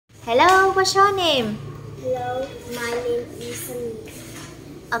Hello, what's your name? Hello, my name is Sunny.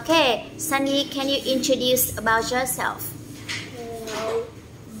 Okay, Sunny, can you introduce about yourself? Hello,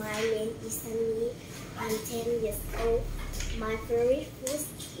 my name is Sunny. I'm 10 years old. My favorite food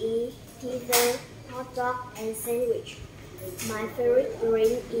is pizza, hot dog, and sandwich. My favorite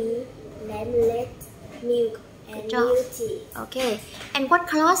drink is lemonade, milk, and Good job. milk tea. Okay, and what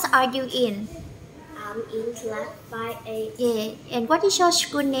class are you in? I'm in class 5A. Yeah, and what is your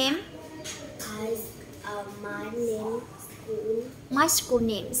school name? My My school school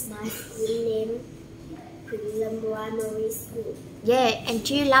names. name Prince Primary School. Yeah, and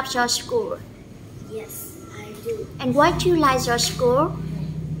do you love your school? Yes, I do. And why do you like your school?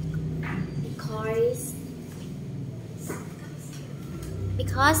 Because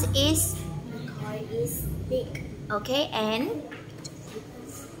Because it's it's big okay and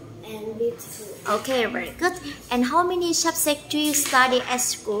beautiful. okay, very good. And how many subjects do you study at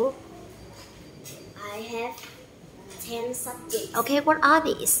school? I have 10 subjects. Okay, what are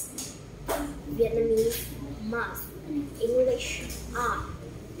these? Vietnamese, math, English, art,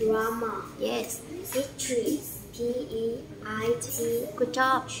 drama, Yes, history, PE, IT. good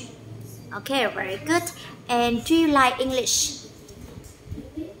job. Okay, very good. And do you like English?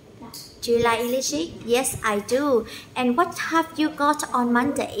 Do you like English? Yes, I do. And what have you got on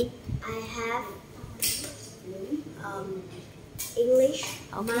Monday? I have English,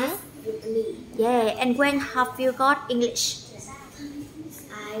 Okay. math with me. Yeah, and when have you got English?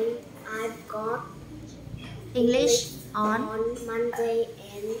 I've got English on. Monday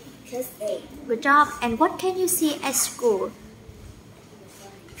and Thursday. Good job. And what can you see at school?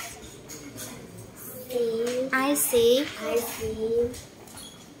 I see. I see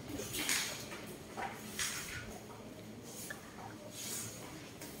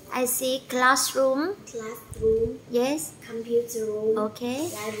I see classroom. classroom, Yes. computer room, Okay.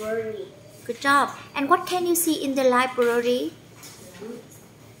 library. Good job. And what can you see in the library?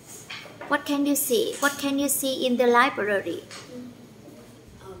 What can you see? What can you see in the library?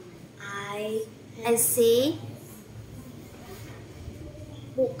 I see.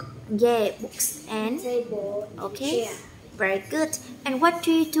 Book, Yeah, books and table, okay. chair. Very good. And what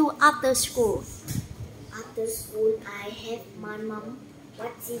do you do after school? After school, I have my mom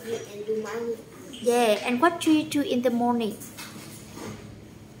watch TV and do my homework. Yeah, and what do you do in the morning?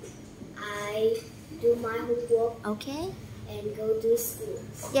 I do my homework Okay. and go to school.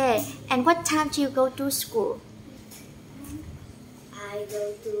 Yeah, and what time do you go to school? I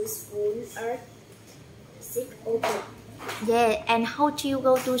go to school at 6 o'clock. Yeah, and how do you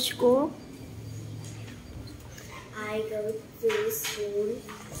go to school? I go to school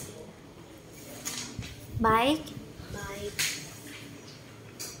Bike? by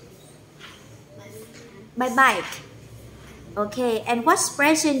By bike. Okay, and what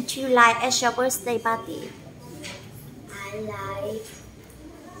present do you like at your birthday party? I like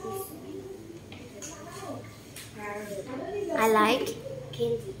I like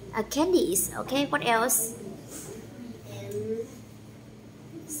candy candies. Okay, what else? and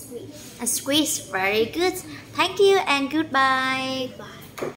sweet. A squeeze. Very good. Thank you and goodbye. Bye.